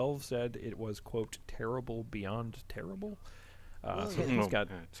 2012 said it was, quote, terrible beyond terrible. So he's got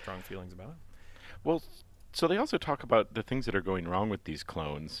strong feelings about it. Well, so they also talk about the things that are going wrong with these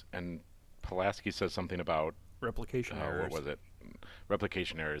clones, and Pulaski says something about replication errors. What was it?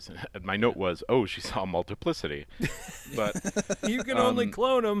 Replication errors. And my note was, she saw multiplicity. But you can only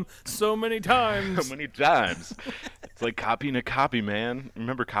clone them so many times. So many times. It's like copying a copy, man.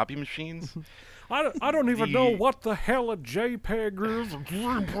 Remember copy machines? I don't even know what the hell a JPEG is.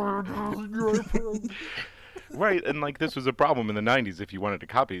 Right, and like this was a problem in the 90s. If you wanted to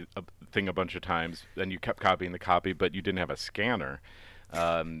copy a thing a bunch of times, then you kept copying the copy, but you didn't have a scanner.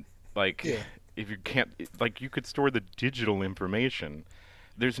 If you can't, like, you could store the digital information,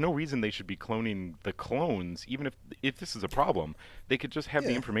 there's no reason they should be cloning the clones. Even if this is a problem, they could just have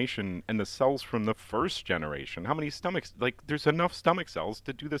the information and the cells from the first generation. How many stomachs? Like, there's enough stomach cells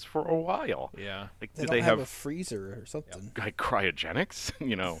to do this for a while. Yeah. Like, they don't have a freezer or something. Like cryogenics,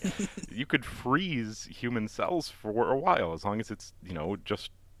 you could freeze human cells for a while as long as it's,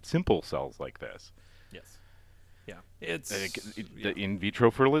 just simple cells like this. Yes. Yeah. It's the in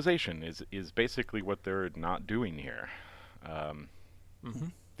vitro fertilization is basically what they're not doing here.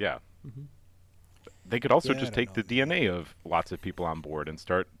 Yeah. Mm-hmm. They could also just take the DNA of lots of people on board and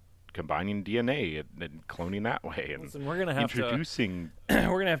start combining DNA and cloning that way. And listen, we're gonna have introducing.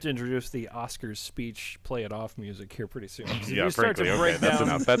 We're gonna have to introduce the Oscars speech "Play It Off" music here pretty soon. Yeah, frankly, okay, that's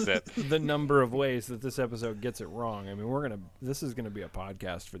enough. That's it. The number of ways that this episode gets it wrong. I mean, this is gonna be a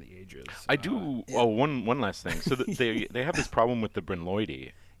podcast for the ages. I do. Oh, one last thing. So they have this problem with the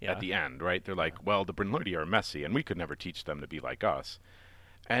Brinloidi at the end, right? They're like, well, the Brinloidi are messy, and we could never teach them to be like us.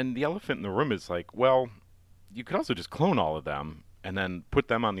 And the elephant in the room is like, well, you could also just clone all of them and then put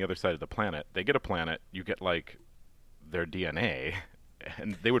them on the other side of the planet. They get a planet, you get like their DNA,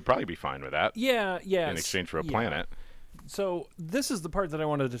 and they would probably be fine with that. Yeah. In exchange for a planet. So this is the part that I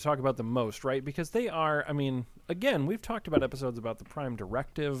wanted to talk about the most, right? Because they are, I mean, again, we've talked about episodes about the Prime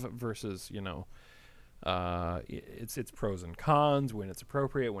Directive versus, its pros and cons, when it's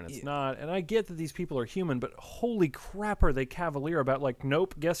appropriate, when it's not. And I get that these people are human, but holy crap, are they cavalier about, like,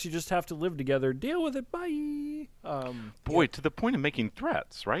 nope, guess you just have to live together, deal with it, bye. To the point of making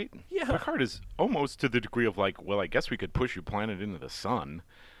threats, right? Yeah. Picard is almost to the degree of like, well, I guess we could push your planet into the sun.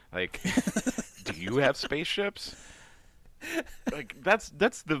 Like, do you have spaceships? Like, that's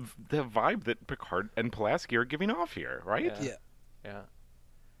the vibe that Picard and Pulaski are giving off here, right? Yeah.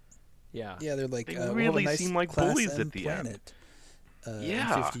 Yeah, they're like, they really seem like bullies at the planet. end. In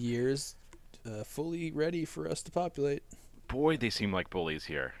 50 years, fully ready for us to populate. Boy, they seem like bullies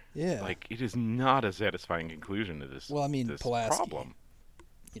here. Yeah. Like, it is not a satisfying conclusion to this, Pulaski, problem.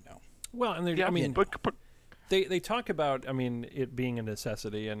 Well, and but they talk about, I mean, it being a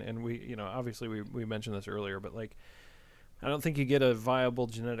necessity, and we, obviously we mentioned this earlier, but like, I don't think you get a viable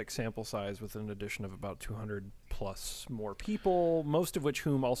genetic sample size with an addition of about 200 plus more people, most of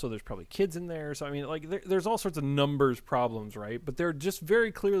whom also there's probably kids in there. So, I mean, like, there's all sorts of numbers problems, right? But they're just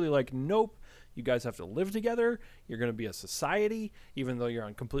very clearly like, nope, you guys have to live together. You're going to be a society, even though you're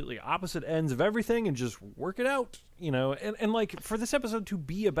on completely opposite ends of everything, and just work it out, And like, for this episode to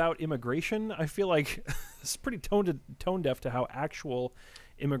be about immigration, I feel like it's pretty tone deaf to how actual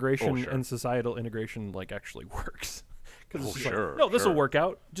immigration and societal integration, like, actually works. This will work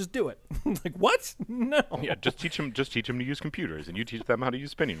out. Just do it. Like, what? No. Yeah, just teach them to use computers, and you teach them how to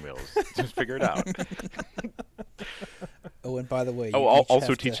use spinning wheels. Just figure it out. Oh, and by the way,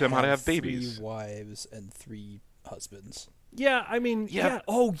 also teach them how to have babies. 3 wives and 3 husbands. Yeah, I mean,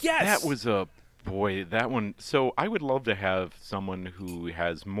 Oh, yes. That was that one. So I would love to have someone who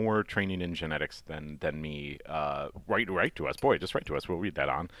has more training in genetics than me. Write to us, just write to us. We'll read that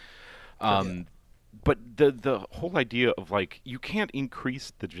on. But the whole idea of, like, you can't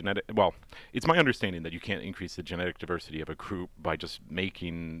increase the genetic... Well, it's my understanding that you can't increase the genetic diversity of a group by just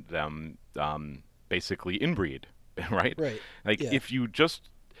making them basically inbreed, right? Right. Like, if you just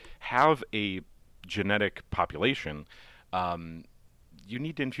have a genetic population, you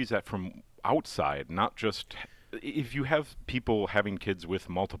need to infuse that from outside, not just... If you have people having kids with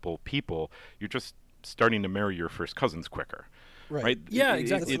multiple people, you're just starting to marry your first cousins quicker. Right. Yeah,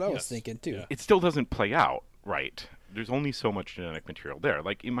 exactly. That's what I was thinking, too. Yeah. It still doesn't play out right. There's only so much genetic material there.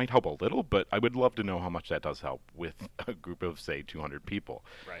 Like, it might help a little, but I would love to know how much that does help with a group of, say, 200 people.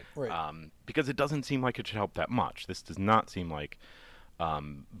 Right. Because it doesn't seem like it should help that much. This does not seem like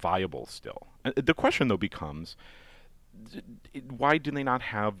viable still. The question, though, becomes, why do they not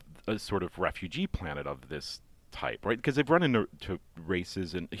have a sort of refugee planet of this type, right? Because they've run into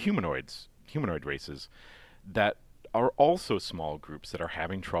races and humanoid races that are also small groups that are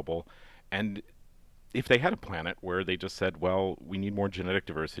having trouble. And if they had a planet where they just said, well, we need more genetic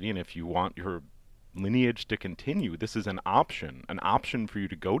diversity, and if you want your lineage to continue, this is an option for you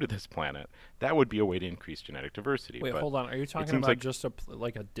to go to this planet, that would be a way to increase genetic diversity. Wait, hold on. Are you talking about just a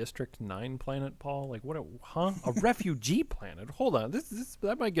District 9 planet, Paul? Like, what? A refugee planet? Hold on.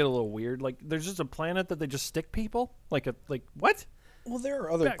 That might get a little weird. Like, there's just a planet that they just stick people? Like what? Well, there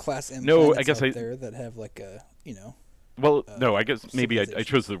are other Class M planets out there that have, like, a, Well, no, I guess maybe I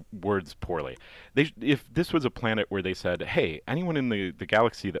chose the words poorly. If this was a planet where they said, hey, anyone in the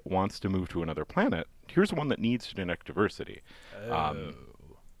galaxy that wants to move to another planet, here's one that needs genetic diversity.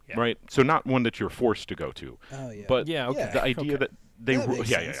 Right? So not one that you're forced to go to. Oh, yeah. But okay. the idea that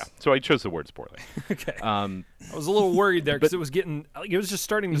Yeah. So I chose the words poorly. Okay. I was a little worried there because it was just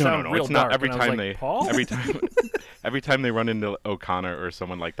starting to sound real it's dark. Not every time Paul? every time they run into O'Connor or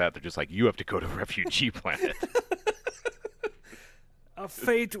someone like that, they're just like, you have to go to a refugee planet. A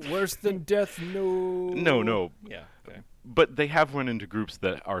fate worse than death, no. No. Yeah, okay. But they have run into groups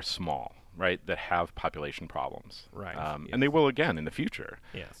that are small, right, that have population problems. Right. Yes. And they will again in the future.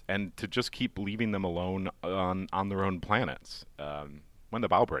 Yes. And to just keep leaving them alone on their own planets. When the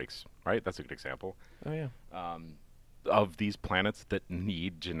bow breaks, right? That's a good example. Oh, yeah. Of these planets that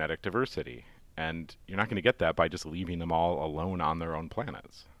need genetic diversity. And you're not going to get that by just leaving them all alone on their own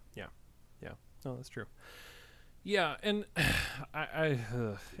planets. Yeah. No, that's true. Yeah, and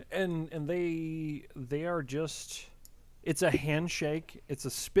and they are just, it's a handshake. It's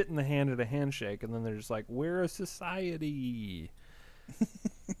a spit in the hand at a handshake, and then they're just like, we're a society.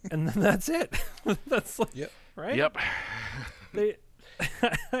 And then that's it. That's like, yep. Right? Yep.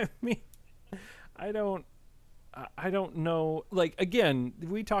 I mean, I don't know. Like, again,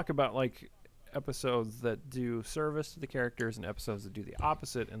 we talk about like episodes that do service to the characters and episodes that do the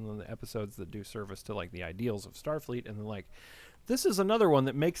opposite, and then the episodes that do service to like the ideals of Starfleet, and then like this is another one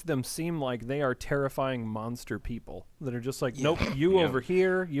that makes them seem like they are terrifying monster people that are just like, nope, you over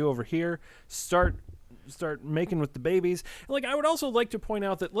here, start making with the babies. And like, I would also like to point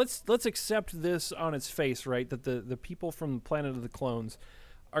out that let's accept this on its face, right? That the people from the planet of the clones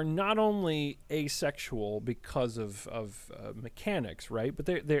are not only asexual because of mechanics, right? But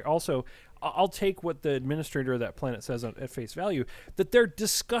they're also, I'll take what the administrator of that planet says at face value, that they're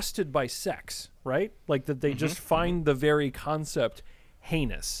disgusted by sex, right? Like that they just find the very concept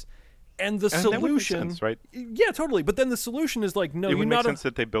heinous. And the solution, that would make sense, right? Yeah, totally. But then the solution is like, no, it would make sense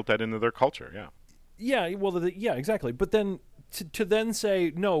that they built that into their culture, yeah. Yeah, well, yeah, exactly. But then to then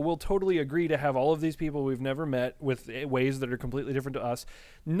say, no, we'll totally agree to have all of these people we've never met with ways that are completely different to us,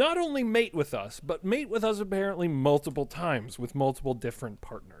 not only mate with us, but mate with us apparently multiple times with multiple different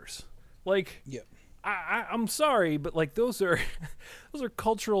partners. Like, yep. I'm sorry, but like those are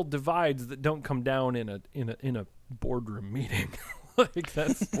cultural divides that don't come down in a boardroom meeting. Like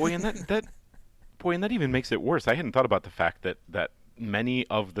that's and that even makes it worse. I hadn't thought about the fact that many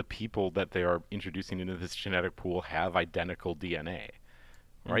of the people that they are introducing into this genetic pool have identical DNA,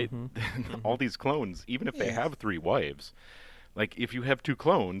 right? All these clones, even if they have 3 wives, like if you have 2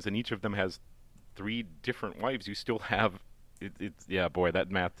 clones and each of them has 3 different wives, you still have it's yeah, boy,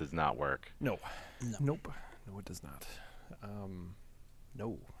 that math does not work. Nope, it does not.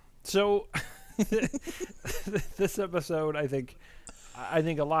 No. So this episode, I think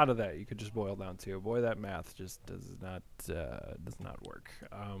a lot of that you could just boil down to, boy, that math just does not work.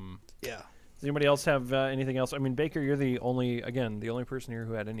 Yeah. Does anybody else have anything else? I mean, Baker, you're the only person here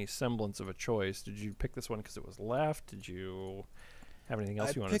who had any semblance of a choice. Did you pick this one because it was left? Did you have anything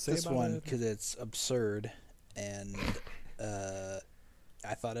else you want to say about it? I picked this one because it's absurd, and I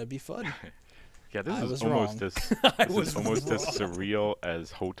thought it'd be fun. Yeah, this is almost as surreal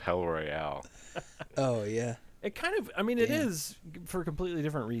as Hotel Royale. Oh yeah. It kind of, I mean, it is for completely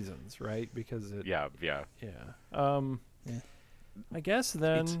different reasons, right? Because it. Yeah. I guess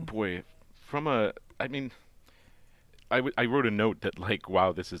then. I wrote a note that like,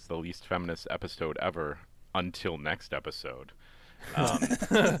 wow, this is the least feminist episode ever until next episode,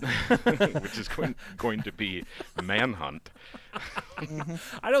 which is going to be Manhunt.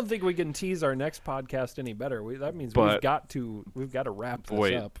 I don't think we can tease our next podcast any better. That means we've got to wrap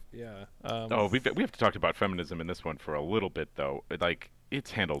this up. Yeah. We have to talk about feminism in this one for a little bit, though. Like, it's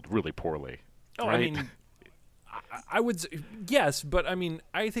handled really poorly. Oh, right? I mean, I would yes, but I mean,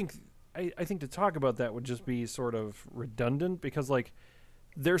 I think to talk about that would just be sort of redundant because like.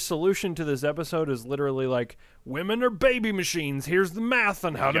 Their solution to this episode is literally like, women are baby machines. Here's the math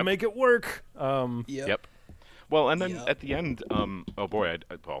on how to make it work. Yep. Well, and then at the end, I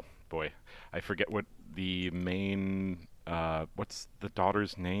forget what the main, what's the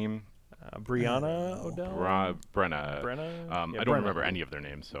daughter's name? Brianna Odell? Brenna. I don't remember any of their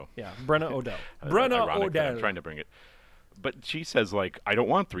names, so. Yeah, Brenna Odell. Brenna Odell. I'm trying to bring it. But she says, like, I don't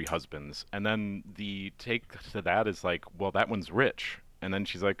want 3 husbands. And then the take to that is like, well, that one's rich. And then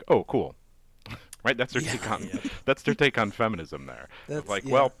she's like, "Oh, cool." Right? That's her take on that's their take on feminism there.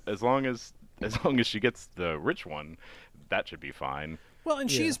 Well, as long as she gets the rich one, that should be fine. Well,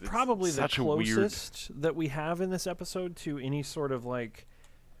 and she's probably the closest that we have in this episode to any sort of like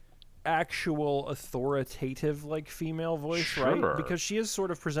actual authoritative like female voice, right? Because she is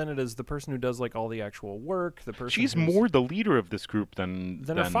sort of presented as the person who does like all the actual work, the person she's more the leader of this group than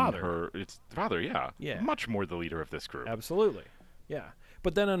her father. It's father, yeah. Much more the leader of this group. Absolutely. Yeah.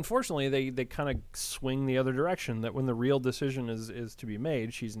 But then, unfortunately, they kind of swing the other direction. That when the real decision is to be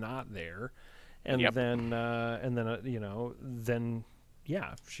made, she's not there, and then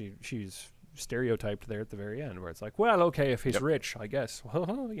she's stereotyped there at the very end, where it's like, well, okay, if he's rich, I guess.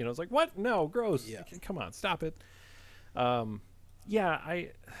 It's like, what? No, gross. Yeah. Come on, stop it. No,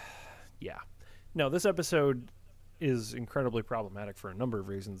 this episode is incredibly problematic for a number of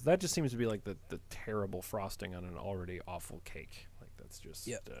reasons. That just seems to be like the terrible frosting on an already awful cake. Like that's just.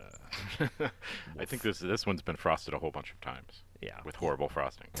 I think this one's been frosted a whole bunch of times. Yeah, with horrible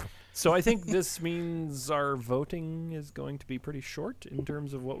frosting. So I think this means our voting is going to be pretty short in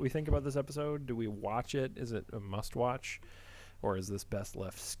terms of what we think about this episode. Do we watch it? Is it a must-watch, or is this best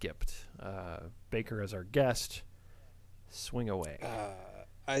left skipped? Baker as our guest. Swing away.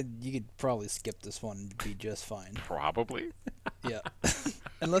 You could probably skip this one and be just fine. Probably. Yeah.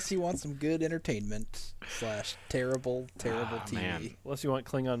 Unless you want some good entertainment / terrible TV. Man. Unless you want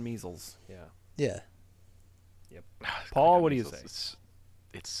Klingon measles. Yeah. Yeah. Yep. Paul, what do you say?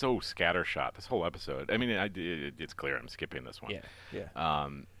 It's so scattershot, this whole episode. I mean, it's clear I'm skipping this one. Yeah.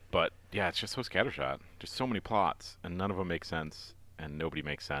 But, yeah, it's just so scattershot. Just so many plots, and none of them make sense, and nobody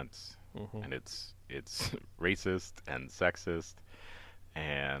makes sense. Mm-hmm. And it's racist and sexist.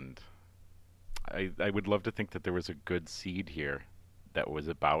 And I would love to think that there was a good seed here that was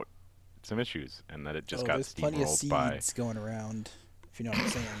about some issues, and that it just got steamrolled by. There's plenty of seeds going around, if you know what I'm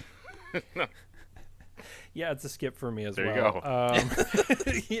saying. Yeah, it's a skip for me as well.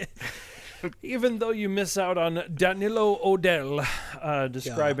 There you go. Even though you miss out on Danilo Odell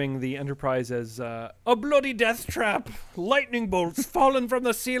describing the Enterprise as a bloody death trap, lightning bolts falling from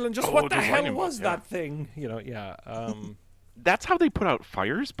the ceiling. Just what the hell was that thing? That's how they put out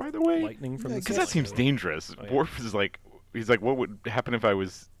fires, by the way. Lightning from the ceiling. Because that seems dangerous. Oh, yeah. Worf is like, he's like, what would happen if I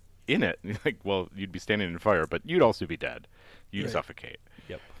was in it? And he's like, well, you'd be standing in fire, but you'd also be dead. You'd suffocate.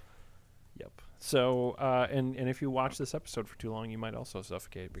 Yep. So, and if you watch this episode for too long, you might also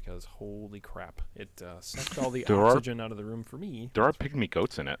suffocate because holy crap, it sucked all the oxygen out of the room for me. There are pygmy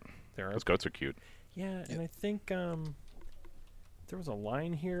goats in it. Those goats are cute. Yeah, and I think there was a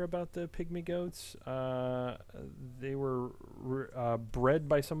line here about the pygmy goats. They were bred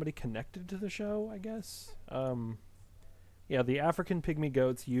by somebody connected to the show, I guess. The African pygmy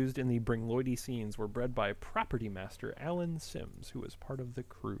goats used in the Bringloidy scenes were bred by property master Alan Sims, who was part of the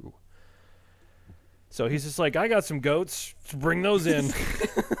crew. So he's just like, I got some goats. Bring those in.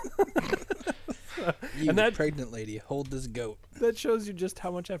 And that pregnant lady, hold this goat. That shows you just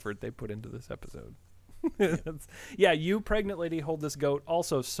how much effort they put into this episode. Yeah, you pregnant lady, hold this goat.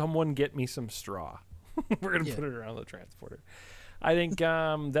 Also, someone get me some straw. We're going to put it around the transporter. I think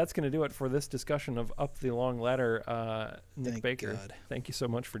that's going to do it for this discussion of Up the Long Ladder. Nick Baker, thank you so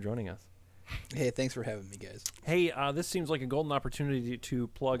much for joining us. Hey, thanks for having me, guys. Hey, this seems like a golden opportunity to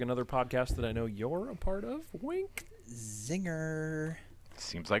plug another podcast that I know you're a part of. Wink. Zinger.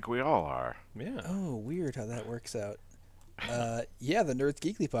 Seems like we all are. Yeah. Oh, weird how that works out. The Nerds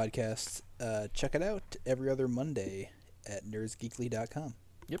Geekly podcast. Check it out every other Monday at nerdsgeekly.com.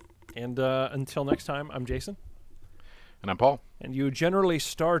 Yep. And until next time, I'm Jason. And I'm Paul. And you generally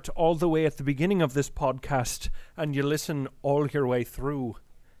start all the way at the beginning of this podcast, and you listen all your way through.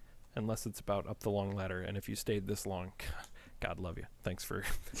 Unless it's about Up the Long Ladder, and if you stayed this long, God love you. Thanks for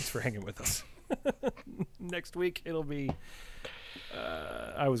hanging with us. Next week it'll be.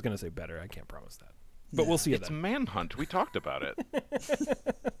 I was gonna say better. I can't promise that, but we'll see. It's Manhunt. We talked about it.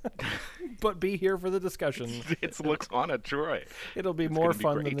 But be here for the discussion. It's Looks on at Troy. It'll be more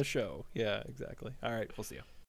fun than the show. Yeah, exactly. All right, we'll see you.